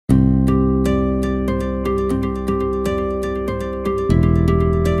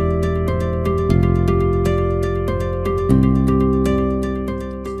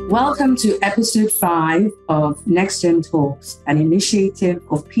Welcome to episode 5 of Nextgen Talks, an initiative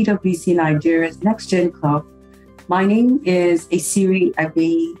of PwC Nigeria's Nextgen Club. My name is Esiri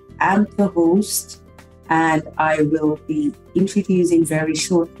Agbeyi. I'm the host, and I will be introducing very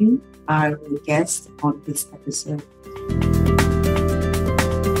shortly our guest on this episode.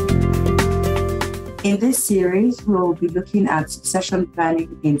 In this series, we'll be looking at succession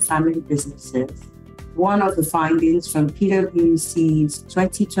planning in family businesses. One of the findings from PwC's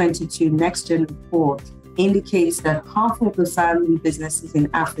 2022 Nextgen report indicates that half of the family businesses in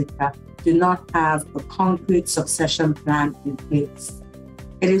Africa do not have a concrete succession plan in place.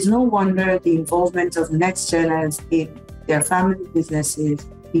 It is no wonder the involvement of Nextgeners in their family businesses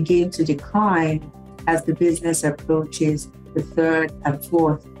begin to decline as the business approaches the third and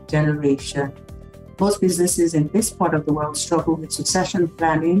fourth generation. Most businesses in this part of the world struggle with succession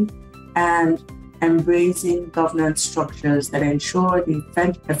planning and embracing governance structures that ensure the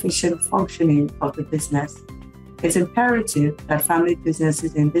efficient functioning of the business. It's imperative that family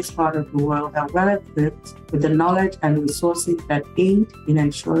businesses in this part of the world are well equipped with the knowledge and resources that aid in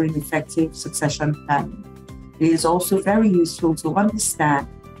ensuring effective succession planning. It is also very useful to understand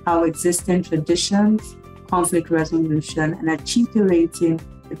how existing traditions, conflict resolution, and articulating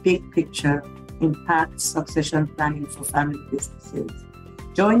the big picture impacts succession planning for family businesses.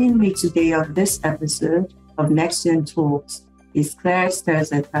 Joining me today on this episode of Nextgen Talks is Claire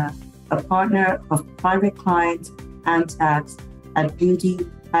Stirzaker, a partner of private client and tax at Boodle,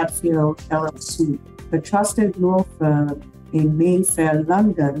 Hatfield, LLC, a trusted law firm in Mayfair,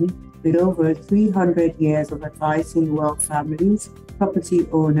 London, with over 300 years of advising wealth families, property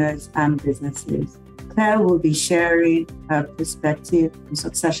owners, and businesses. Claire will be sharing her perspective on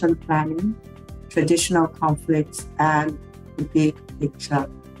succession planning, traditional conflicts, and the big picture.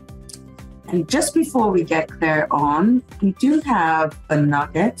 And just before we get Claire on, we do have a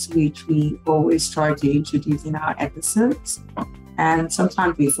nugget which we always try to introduce in our episodes. And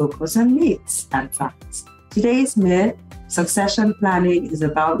sometimes we focus on myths and facts. Today's myth: succession planning is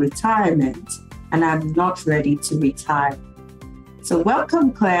about retirement, and I'm not ready to retire. So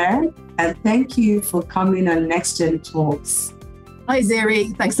welcome, Claire, and thank you for coming on Nextgen Talks. Hi,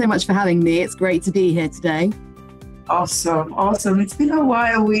 Ziri. Thanks so much for having me. It's great to be here today. Awesome. It's been a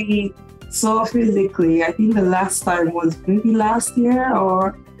while we saw physically. I think the last time was maybe last year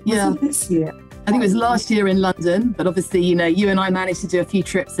or was it this year? I think it was last year in London, but obviously, you and I managed to do a few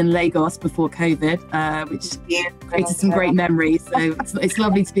trips in Lagos before COVID, which created some great memories. So it's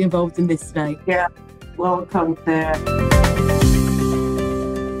lovely to be involved in this today. Yeah, welcome there.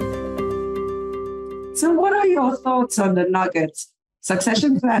 So what are your thoughts on the nuggets?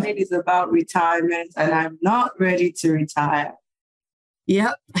 Succession planning is about retirement, and I'm not ready to retire.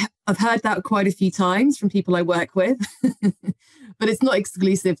 Yeah, I've heard that quite a few times from people I work with, but it's not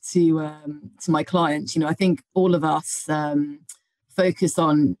exclusive to my clients. I think all of us focus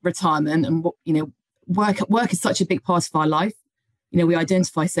on retirement, and work is such a big part of our life. We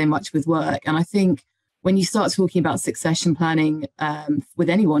identify so much with work, and I think when you start talking about succession planning with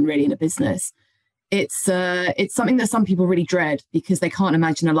anyone really in a business, it's something that some people really dread because they can't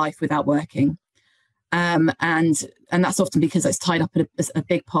imagine a life without working. And that's often because it's tied up as a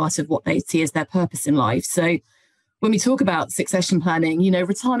big part of what they see as their purpose in life. So when we talk about succession planning,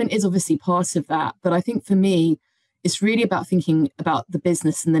 retirement is obviously part of that. But I think for me, it's really about thinking about the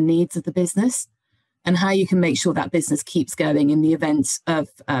business and the needs of the business and how you can make sure that business keeps going in the event of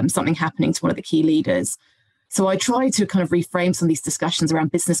something happening to one of the key leaders. So I try to kind of reframe some of these discussions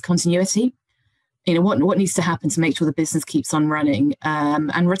around business continuity. What needs to happen to make sure the business keeps on running.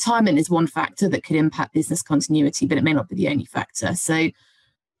 And retirement is one factor that could impact business continuity, but it may not be the only factor. So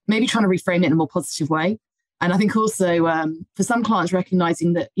maybe trying to reframe it in a more positive way. And I think also for some clients,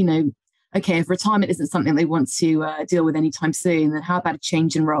 recognizing that, okay, if retirement isn't something they want to deal with anytime soon, then how about a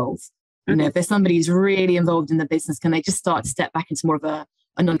change in roles? If there's somebody who's really involved in the business, can they just start to step back into more of a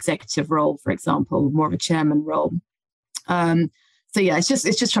non-executive role, for example, more of a chairman role? So yeah, it's just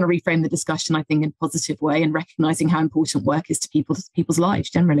trying to reframe the discussion, I think, in a positive way and recognizing how important work is to people's lives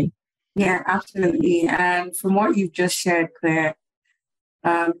generally. Yeah, absolutely. And from what you've just shared, Claire,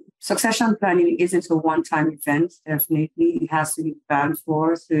 succession planning isn't a one-time event. Definitely, it has to be planned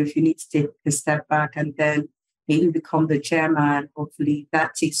for. So if you need to take a step back and then maybe become the chairman, hopefully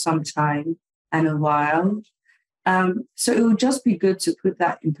that takes some time and a while. So it would just be good to put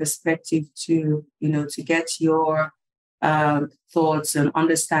that in perspective to get your thoughts and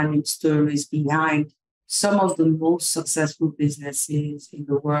understanding stories behind some of the most successful businesses in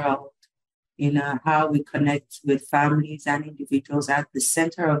the world. How we connect with families and individuals at the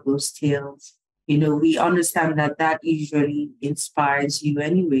center of those tales We understand that that usually inspires you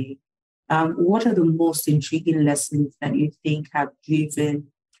anyway. What are the most intriguing lessons that you think have driven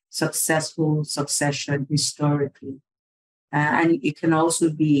successful succession historically? And it can also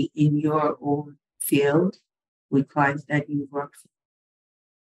be in your own field with clients that you've worked with.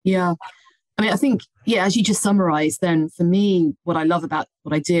 Yeah. I mean, I think, as you just summarized, then for me, what I love about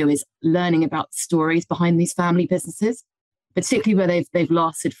what I do is learning about stories behind these family businesses, particularly where they've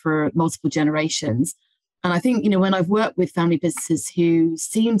lasted for multiple generations. And I think, when I've worked with family businesses who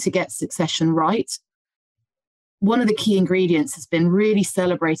seem to get succession right, one of the key ingredients has been really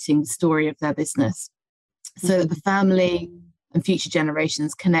celebrating the story of their business so that the family and future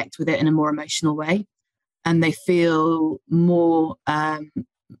generations connect with it in a more emotional way. And they feel more,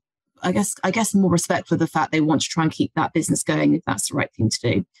 I guess more respectful of the fact they want to try and keep that business going if that's the right thing to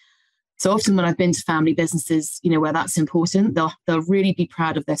do. So often when I've been to family businesses, where that's important, they'll really be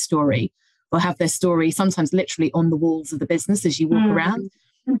proud of their story. They'll have their story sometimes literally on the walls of the business as you walk around.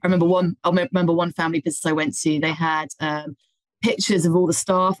 I remember one family business I went to, they had pictures of all the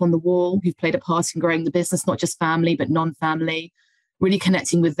staff on the wall who've played a part in growing the business, not just family, but non-family, really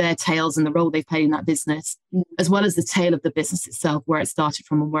connecting with their tales and the role they've played in that business, as well as the tale of the business itself, where it started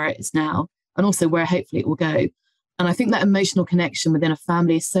from and where it is now, and also where hopefully it will go. And I think that emotional connection within a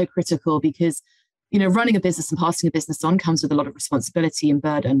family is so critical because, running a business and passing a business on comes with a lot of responsibility and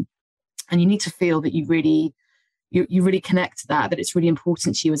burden. And you need to feel that you really connect to that it's really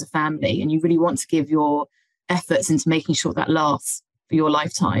important to you as a family, and you really want to give your efforts into making sure that lasts for your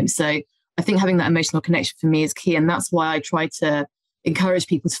lifetime. So I think having that emotional connection for me is key. And that's why I try to encourage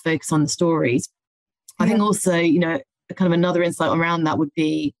people to focus on the stories. I think also, kind of another insight around that would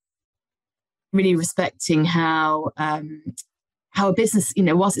be really respecting how a business,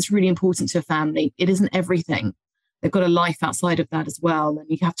 whilst it's really important to a family, it isn't everything. They've got a life outside of that as well. And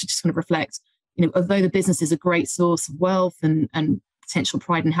you have to just kind of reflect, although the business is a great source of wealth and potential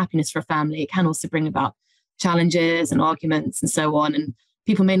pride and happiness for a family, it can also bring about challenges and arguments and so on. And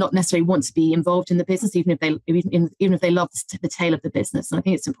people may not necessarily want to be involved in the business, even if they love the tale of the business. And I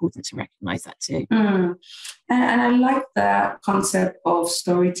think it's important to recognize that too. And I like that concept of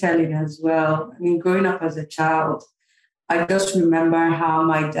storytelling as well. I mean, growing up as a child, I just remember how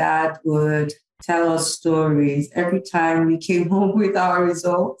my dad would tell us stories every time we came home with our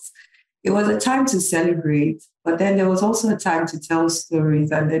results. It was a time to celebrate, but then there was also a time to tell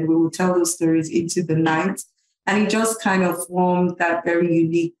stories, and then we would tell those stories into the night. And it just kind of formed that very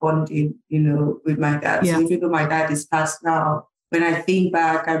unique bonding, with my dad. Yeah. So even though my dad is passed now, when I think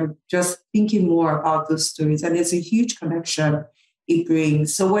back, I'm just thinking more about those stories. And there's a huge connection it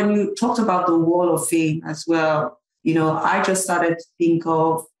brings. So when you talked about the Wall of Fame as well, I just started to think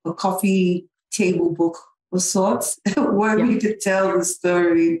of a coffee table book of sorts where we could tell the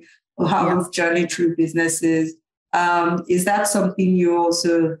story of how we've journeyed through businesses. Is that something you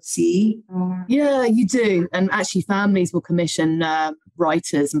also see? Yeah, you do. And actually families will commission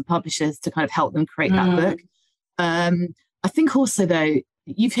writers and publishers to kind of help them create that book. I think also, though,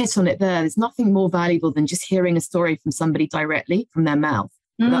 you've hit on it there. There's nothing more valuable than just hearing a story from somebody directly from their mouth,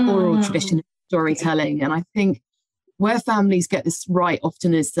 that oral tradition of storytelling. And I think where families get this right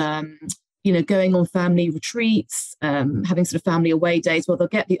often is, going on family retreats, having sort of family away days where they'll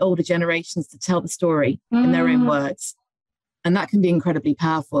get the older generations to tell the story in their own words. And that can be incredibly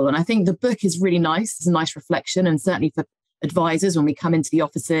powerful. And I think the book is really nice. It's a nice reflection. And certainly for advisors, when we come into the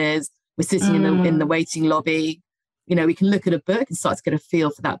offices, we're sitting in the waiting lobby, we can look at a book and start to get a feel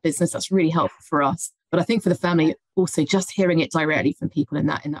for that business. That's really helpful for us. But I think for the family, also just hearing it directly from people in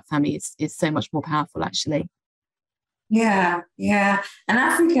that family is so much more powerful, actually. Yeah. And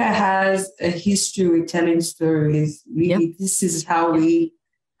Africa has a history with telling stories. Really, This is how we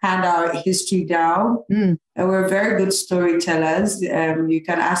hand our history down. And we're very good storytellers. You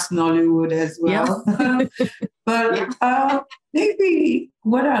can ask Nollywood as well. But maybe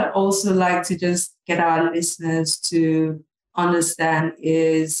what I'd also like to just get our listeners to understand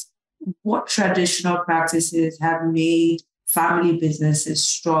is what traditional practices have made family businesses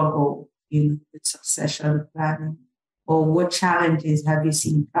struggle with succession planning? Or what challenges have you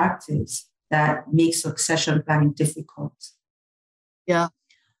seen in practice that make succession planning difficult? Yeah,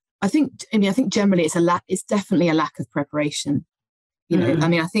 I think generally it's definitely a lack of preparation.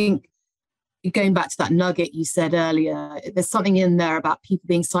 I think going back to that nugget you said earlier, there's something in there about people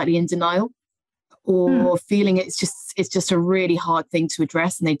being slightly in denial or feeling it's just a really hard thing to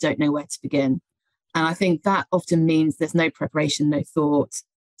address and they don't know where to begin. And I think that often means there's no preparation, no thought.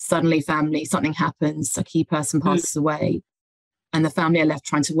 Suddenly something happens, a key person passes away, and the family are left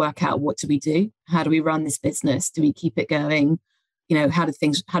trying to work out, what do we do? How do we run this business? Do we keep it going? how do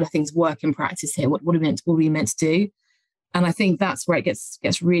things work in practice here? What are we meant to do? And I think that's where it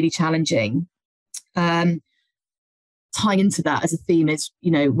gets really challenging. Tying into that as a theme is,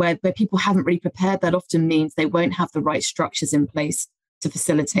 where people haven't really prepared, that often means they won't have the right structures in place to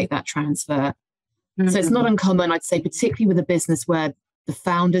facilitate that transfer. Mm-hmm. So it's not uncommon, I'd say, particularly with a business where the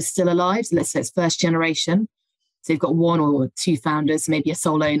founder's still alive. So let's say it's first generation. So you've got one or two founders, maybe a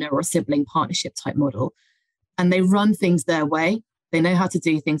sole owner or a sibling partnership type model, and they run things their way. They know how to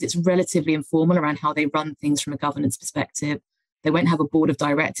do things. It's relatively informal around how they run things from a governance perspective. They won't have a board of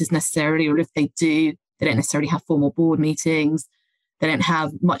directors necessarily, or if they do, they don't necessarily have formal board meetings. They don't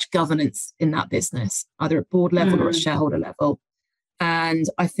have much governance in that business, either at board level or at shareholder level. And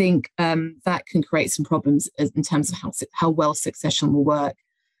I think that can create some problems in terms of how well succession will work.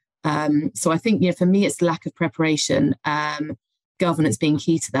 So I think, for me, it's lack of preparation, governance being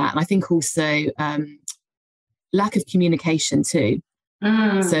key to that. And I think also lack of communication too.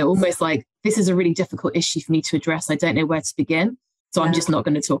 So almost like, this is a really difficult issue for me to address. I don't know where to begin. So I'm just not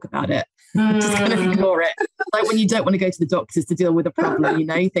going to talk about it. I'm just going to ignore it. Like when you don't want to go to the doctors to deal with a problem,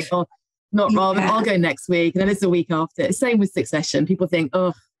 you think, oh, I'll go next week. And then it's the week after. Same with succession. People think,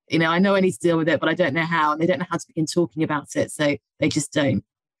 oh, I know I need to deal with it, but I don't know how. And they don't know how to begin talking about it. So they just don't.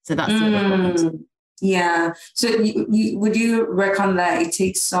 So that's the other point. Yeah. So would you reckon that it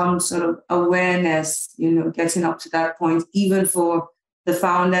takes some sort of awareness, getting up to that point, even for the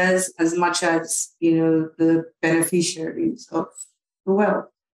founders as much as, the beneficiaries of the wealth?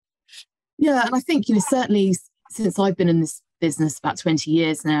 Yeah. And I think, certainly since I've been in this business about 20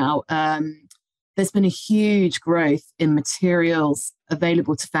 years now, there's been a huge growth in materials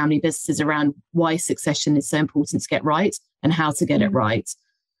available to family businesses around why succession is so important to get right and how to get it right.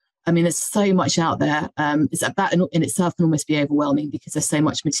 I mean, there's so much out there. That in itself can almost be overwhelming because there's so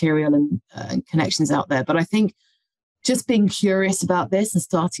much material and connections out there. But I think just being curious about this and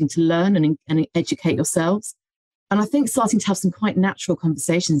starting to learn and educate yourselves. And I think starting to have some quite natural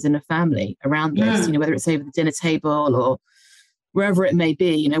conversations in a family around this, whether it's over the dinner table or wherever it may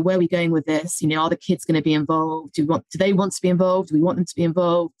be, where are we going with this? Are the kids going to be involved? Do they want to be involved? Do we want them to be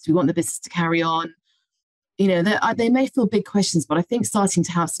involved? Do we want the business to carry on? They may feel big questions, but I think starting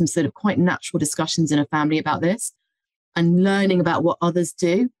to have some sort of quite natural discussions in a family about this and learning about what others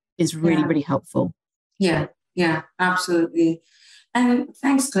do is really, really helpful. Yeah, absolutely. And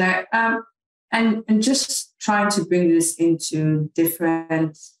thanks, Claire. And just trying to bring this into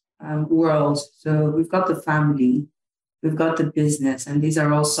different worlds. So we've got the family, we've got the business, and these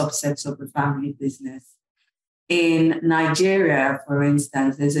are all subsets of the family business. In Nigeria, for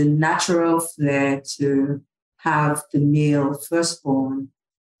instance, there's a natural flair to have the male firstborn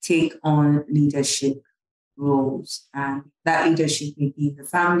take on leadership roles. And that leadership may be in the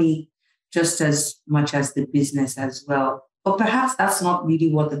family just as much as the business as well. But perhaps that's not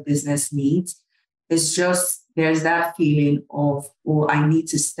really what the business needs. It's just there's that feeling of, oh, I need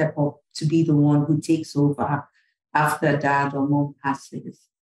to step up to be the one who takes over after dad or mom passes.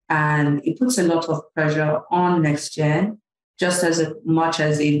 And it puts a lot of pressure on Nextgen, just as much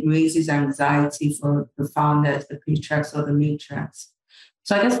as it raises anxiety for the founders, the patriarchs or the matriarchs.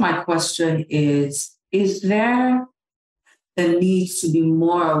 So I guess my question is there a need to be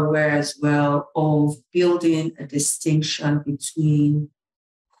more aware as well of building a distinction between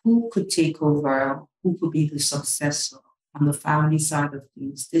who could take over, who could be the successor on the family side of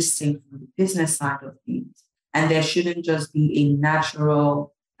things, distinct from the business side of things? And there shouldn't just be a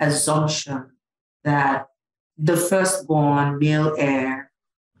natural assumption that the firstborn male heir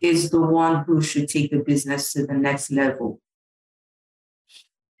is the one who should take the business to the next level.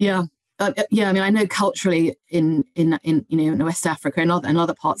 Yeah. I mean, I know culturally in West Africa and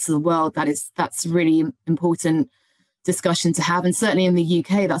other parts of the world, that's really important discussion to have. And certainly in the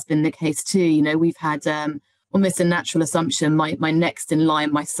UK, that's been the case too. We've had almost a natural assumption, my next in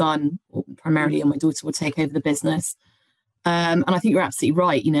line, my son, or primarily, and my daughter will take over the business. And I think you're absolutely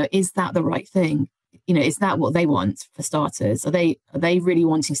right. Is that the right thing? Is that what they want for starters? Are they really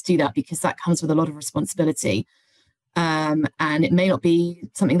wanting to do that? Because that comes with a lot of responsibility. And it may not be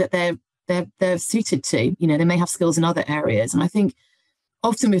something that they're suited to. They may have skills in other areas. And I think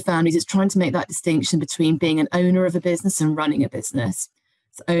often with families, it's trying to make that distinction between being an owner of a business and running a business.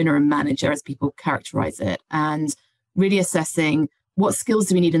 It's owner and manager, as people characterize it, and really assessing what skills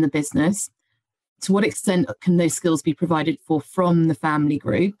do we need in the business. To what extent can those skills be provided for from the family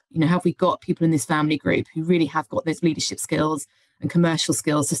group? Have we got people in this family group who really have got those leadership skills and commercial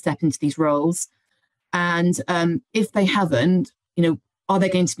skills to step into these roles? And if they haven't, are they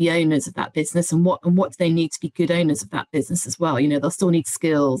going to be owners of that business? And what do they need to be good owners of that business as well? They'll still need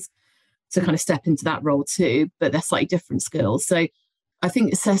skills to kind of step into that role too, but they're slightly different skills. So I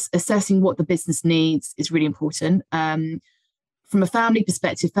think assessing what the business needs is really important. From a family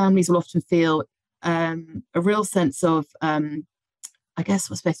perspective, families will often feel a real sense of, I guess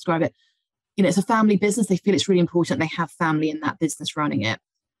what's best to describe it, it's a family business. They feel it's really important they have family in that business running it.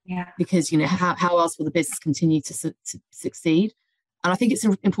 Yeah. Because, how else will the business continue to succeed? And I think it's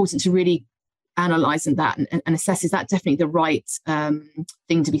important to really analyse that and assess, is that definitely the right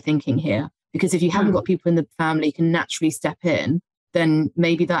thing to be thinking here? Because if you haven't got people in the family who can naturally step in, then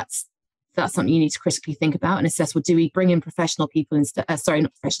maybe that's something you need to critically think about and assess. Well, do we bring in professional people instead? Sorry,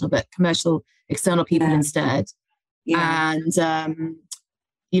 not professional, but commercial external people instead? Yeah.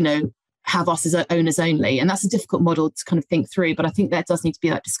 And, have us as owners only. And that's a difficult model to kind of think through. But I think there does need to be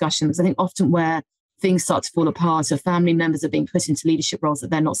that discussion, because I think often where things start to fall apart, or family members are being put into leadership roles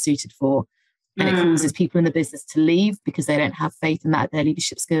that they're not suited for, and it causes people in the business to leave because they don't have faith in their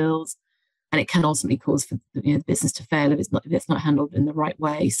leadership skills. And it can ultimately cause for the business to fail if it's not handled in the right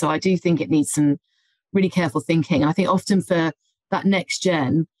way. So I do think it needs some really careful thinking. And I think often for that next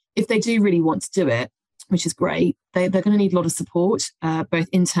gen, if they do really want to do it, which is great, they're going to need a lot of support, both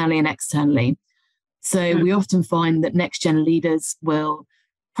internally and externally. So we often find that next gen leaders will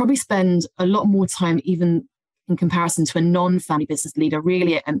probably spend a lot more time, even in comparison to a non-family business leader,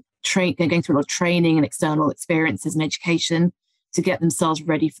 really going through a lot of training and external experiences and education to get themselves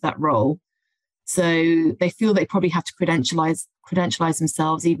ready for that role. So they feel they probably have to credentialize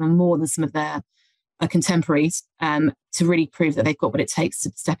themselves even more than some of their contemporaries to really prove that they've got what it takes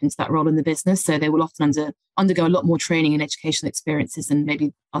to step into that role in the business. So they will often undergo a lot more training and educational experiences than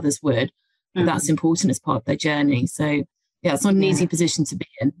maybe others would. But that's important as part of their journey. So yeah, it's not an easy position to be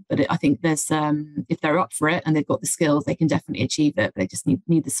in, but I think there's if they're up for it and they've got the skills, they can definitely achieve it. But they just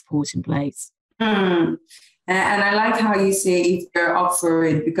need the support in place. And I like how you say if they're up for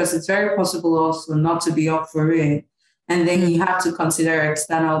it, because it's very possible also not to be up for it. And then you have to consider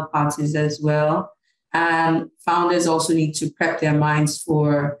external parties as well. And founders also need to prep their minds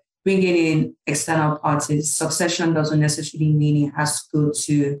for bringing in external parties. Succession doesn't necessarily mean it has to go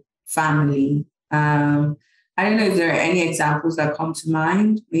to family. I don't know if there are any examples that come to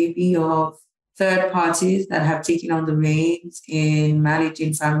mind, maybe of third parties that have taken on the reins in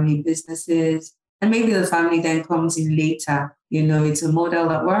managing family businesses. And maybe the family then comes in later. It's a model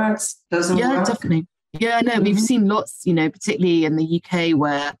that works, doesn't work. Yeah, definitely. Yeah, no, we've seen lots, particularly in the UK,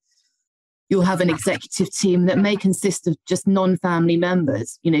 where you'll have an executive team that may consist of just non-family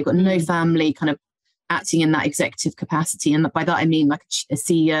members. You've got no family kind of acting in that executive capacity. And by that, I mean like a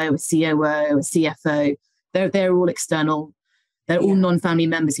CEO, a COO, a CFO. They're all external. They're all non-family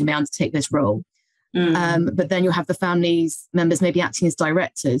members who may undertake this role. But then you'll have the family's members maybe acting as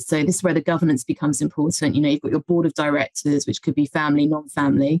directors. So this is where the governance becomes important. You've got your board of directors, which could be family,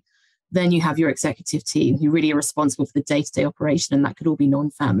 non-family. Then you have your executive team who really are responsible for the day-to-day operation, and that could all be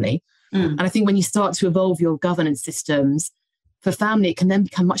non-family. And I think when you start to evolve your governance systems for family, it can then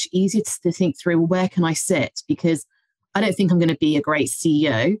become much easier to think through, well, where can I sit? Because I don't think I'm going to be a great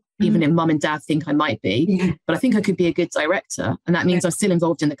CEO, even if mum and dad think I might be, but I think I could be a good director. And that means I'm still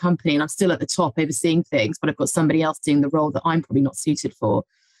involved in the company and I'm still at the top overseeing things, but I've got somebody else doing the role that I'm probably not suited for.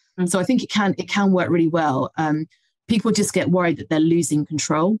 So I think it can work really well. People just get worried that they're losing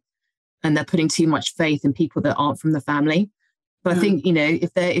control and they're putting too much faith in people that aren't from the family. But I think,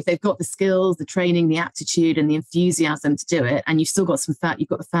 if they've got the skills, the training, the aptitude and the enthusiasm to do it, and you've still got you've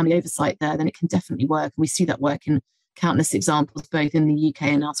got the family oversight there, then it can definitely work. And we see that work in countless examples, both in the UK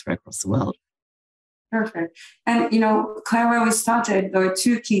and elsewhere across the world. Perfect. And, Claire, when we started, there were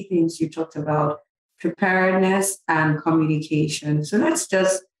two key things you talked about: preparedness and communication. So let's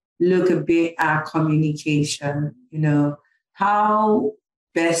just look a bit at communication, how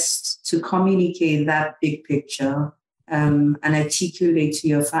best to communicate that big picture. And articulate to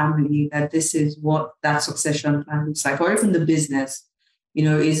your family that this is what that succession plan looks like, or even the business.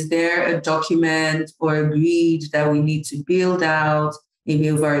 Is there a document or a grid that we need to build out, maybe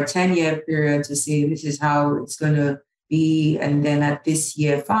over a 10-year period, to say this is how it's going to be? And then at this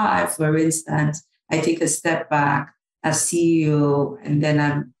year 5, for instance, I take a step back as CEO and then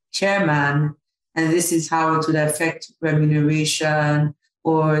I'm chairman, and this is how it would affect remuneration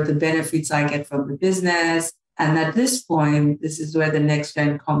or the benefits I get from the business. And at this point, this is where the next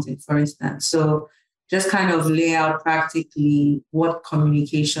gen comes in, for instance. So just kind of lay out practically what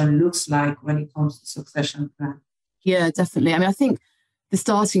communication looks like when it comes to succession plan. Yeah, definitely. I mean, I think the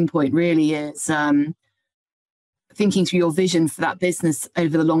starting point really is thinking through your vision for that business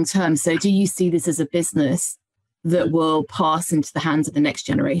over the long term. So do you see this as a business that will pass into the hands of the next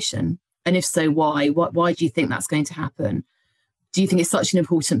generation? And if so, why? Why do you think that's going to happen? Do you think it's such an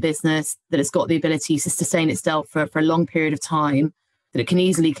important business that it's got the ability to sustain itself for a long period of time? that it can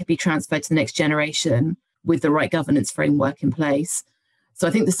easily be transferred to the next generation with the right governance framework in place. So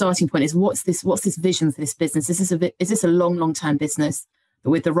I think the starting point is what's this vision for this business? Is this a long-term business that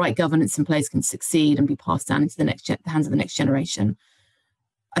with the right governance in place can succeed and be passed down into the hands of the next generation?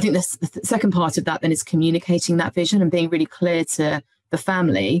 I think the second part of that then is communicating that vision and being really clear to the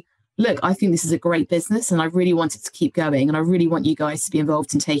family. Look, I think this is a great business and I really want it to keep going and I really want you guys to be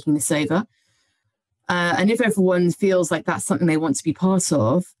involved in taking this over. And if everyone feels like that's something they want to be part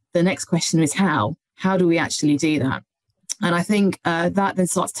of, the next question is how? How do we actually do that? And I think that then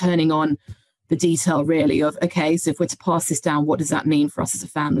starts turning on the detail really of, okay, so if we're to pass this down, what does that mean for us as a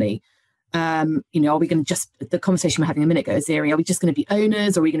family? Are we going to the conversation we're having a minute ago, Esiri, are we just going to be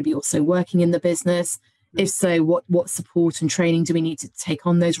owners? Or are we going to be also working in the business? If so, what support and training do we need to take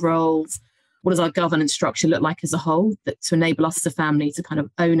on those roles? What does our governance structure look like as a whole to enable us as a family to kind of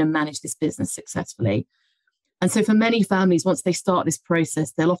own and manage this business successfully? And so for many families, once they start this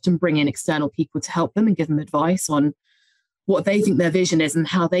process, they'll often bring in external people to help them and give them advice on what they think their vision is and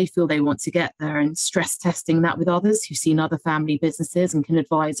how they feel they want to get there, and stress testing that with others who've seen other family businesses and can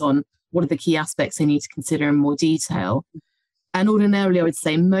advise on what are the key aspects they need to consider in more detail. And ordinarily, I would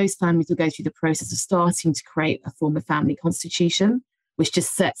say most families will go through the process of starting to create a form of family constitution, which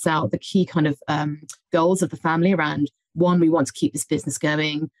just sets out the key kind of goals of the family around, one, we want to keep this business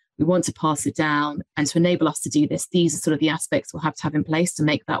going, we want to pass it down, and to enable us to do this, these are sort of the aspects we'll have to have in place to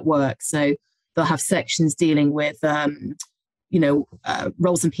make that work. So they'll have sections dealing with,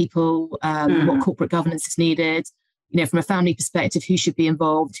 roles and people, what corporate governance is needed, from a family perspective, who should be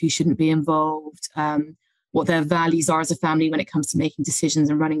involved, who shouldn't be involved, what their values are as a family when it comes to making decisions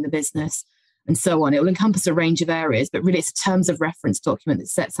and running the business, and so on. It will encompass a range of areas, but really it's a terms of reference document that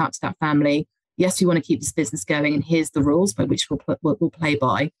sets out to that family, yes, we want to keep this business going, and here's the rules by which we'll play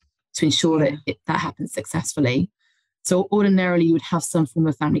by to ensure that that happens successfully. So ordinarily you would have some form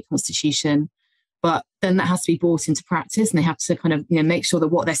of family constitution, but then that has to be brought into practice, and they have to kind of make sure that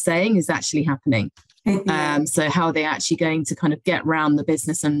what they're saying is actually happening. So how are they actually going to kind of get around the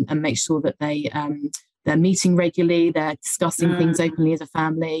business and make sure that they're meeting regularly, they're discussing things openly as a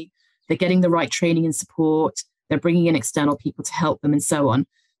family, they're getting the right training and support, they're bringing in external people to help them, and so on.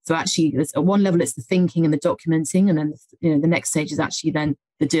 So actually, there's, at one level, it's the thinking and the documenting, and then the next stage is actually then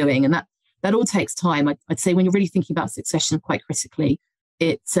the doing, and that all takes time. I'd say when you're really thinking about succession quite critically,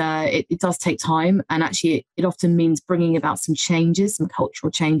 it does take time, and actually it often means bringing about some changes, some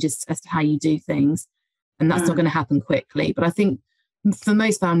cultural changes as to how you do things, and that's not going to happen quickly. But I think for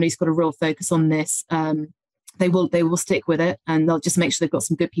most families, got a real focus on this. They will stick with it, and they'll just make sure they've got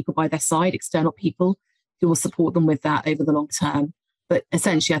some good people by their side, external people who will support them with that over the long term. But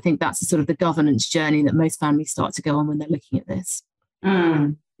essentially, I think that's sort of the governance journey that most families start to go on when they're looking at this.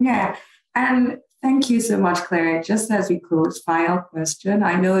 Yeah. And thank you so much, Claire. Just as we close, final question.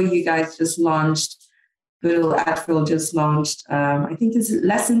 I know you guys just launched, Boodle Hatfield just launched, I think it's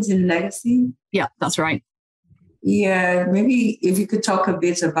Lessons in Legacy. Yeah, that's right. Yeah, maybe if you could talk a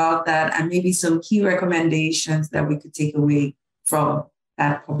bit about that and maybe some key recommendations that we could take away from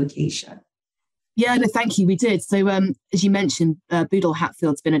that publication. Yeah, no, thank you. We did. So as you mentioned, Boodle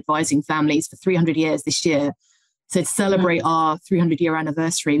Hatfield's been advising families for 300 years this year. So to celebrate our 300-year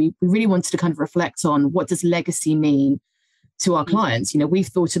anniversary, we really wanted to kind of reflect on what does legacy mean to our clients. We've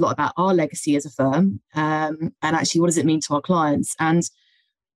thought a lot about our legacy as a firm, and actually what does it mean to our clients? And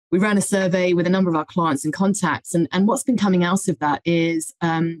we ran a survey with a number of our clients and contacts, and what's been coming out of that is,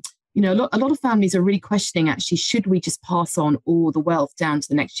 a lot of families are really questioning, actually, should we just pass on all the wealth down to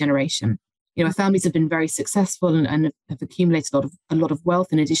the next generation? Families have been very successful and have accumulated a lot of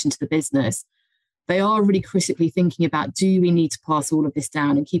wealth in addition to the business. They are really critically thinking about, do we need to pass all of this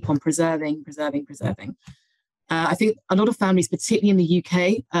down and keep on preserving? I think a lot of families, particularly in the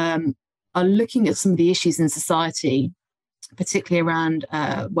UK, are looking at some of the issues in society, particularly around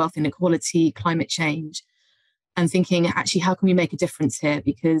wealth inequality, climate change, and thinking, actually, how can we make a difference here?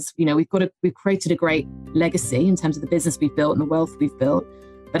 Because, we've created a great legacy in terms of the business we've built and the wealth we've built,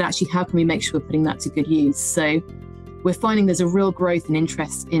 but actually, how can we make sure we're putting that to good use? So we're finding there's a real growth and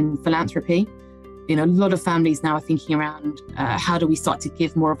interest in philanthropy. A lot of families now are thinking around how do we start to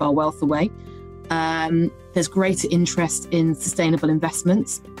give more of our wealth away? There's greater interest in sustainable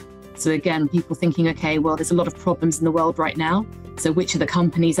investments. So again, people thinking, okay, well, there's a lot of problems in the world right now. So which are the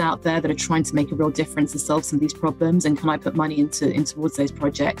companies out there that are trying to make a real difference to solve some of these problems? And can I put money towards those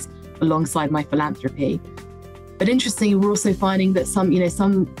projects alongside my philanthropy? But interestingly, we're also finding that some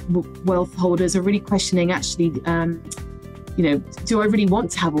wealth holders are really questioning, actually, do I really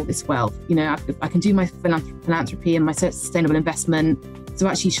want to have all this wealth? I can do my philanthropy and my sustainable investment. So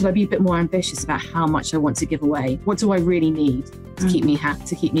actually, should I be a bit more ambitious about how much I want to give away? What do I really need to keep me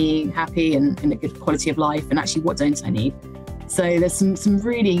happy and in a good quality of life, and actually what don't I need. So there's some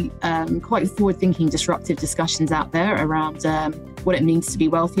really quite forward-thinking, disruptive discussions out there around what it means to be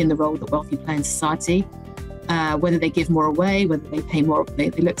wealthy and the role that wealthy play in society, whether they give more away, whether they pay more, they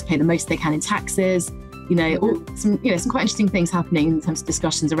look to pay the most they can in taxes, some quite interesting things happening in terms of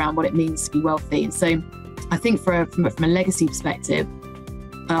discussions around what it means to be wealthy. And so I think from a legacy perspective,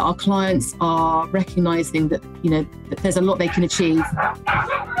 our clients are recognizing that, that there's a lot they can achieve.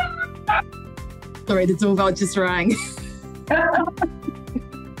 Sorry, the doorbell just rang.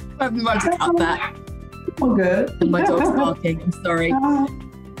 I'm about to cut that. All good. And my dog's barking. I'm sorry.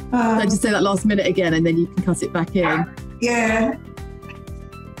 I just say that last minute again, and then you can cut it back in. Yeah.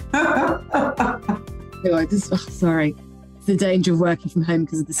 Sorry. It's the danger of working from home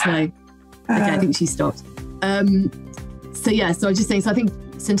because of the snow. Okay, I think she stopped. So I was just saying. So I think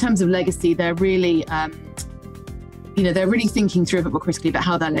in terms of legacy, they're really, they're really thinking through a bit more critically about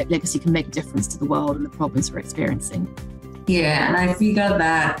how that legacy can make a difference to the world and the problems we're experiencing. Yeah, and I figure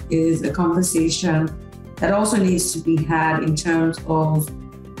that is a conversation that also needs to be had in terms of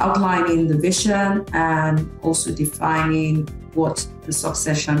outlining the vision and also defining what the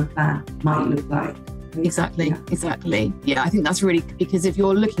succession plan might look like. Exactly. Yeah, I think that's really, because if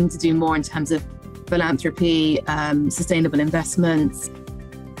you're looking to do more in terms of philanthropy, sustainable investments,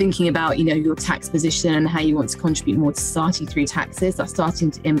 thinking about, your tax position and how you want to contribute more to society through taxes, that's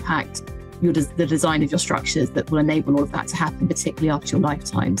starting to impact the design of your structures that will enable all of that to happen, particularly after your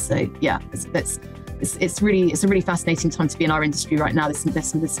lifetime. So yeah, it's a really fascinating time to be in our industry right now. There's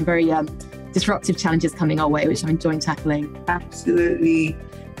some very disruptive challenges coming our way, which I'm enjoying tackling. Absolutely.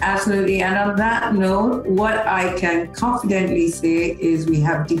 And on that note, what I can confidently say is we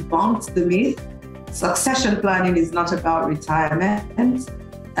have debunked the myth. Succession planning is not about retirement.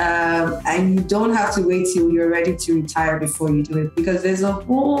 And you don't have to wait till you're ready to retire before you do it, because there's a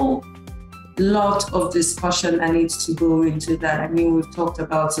whole lot of discussion that needs to go into that. I mean, we've talked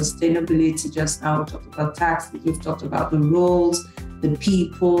about sustainability just now, we've talked about taxes, we've talked about the roles, the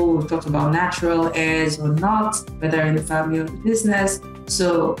people, we've talked about natural heirs or not, whether in the family or the business.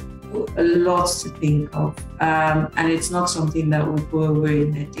 So a lot to think of. And it's not something that will go away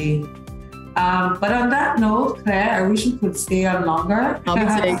in a day. But on that note, Claire, I wish we could stay on longer.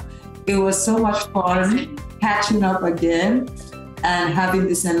 It was so much fun catching up again and having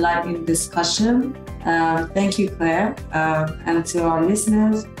this enlightening discussion. Thank you, Claire. And to our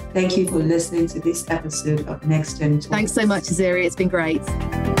listeners, thank you for listening to this episode of Next Gen Talks. Thanks so much, Esiri. It's been great.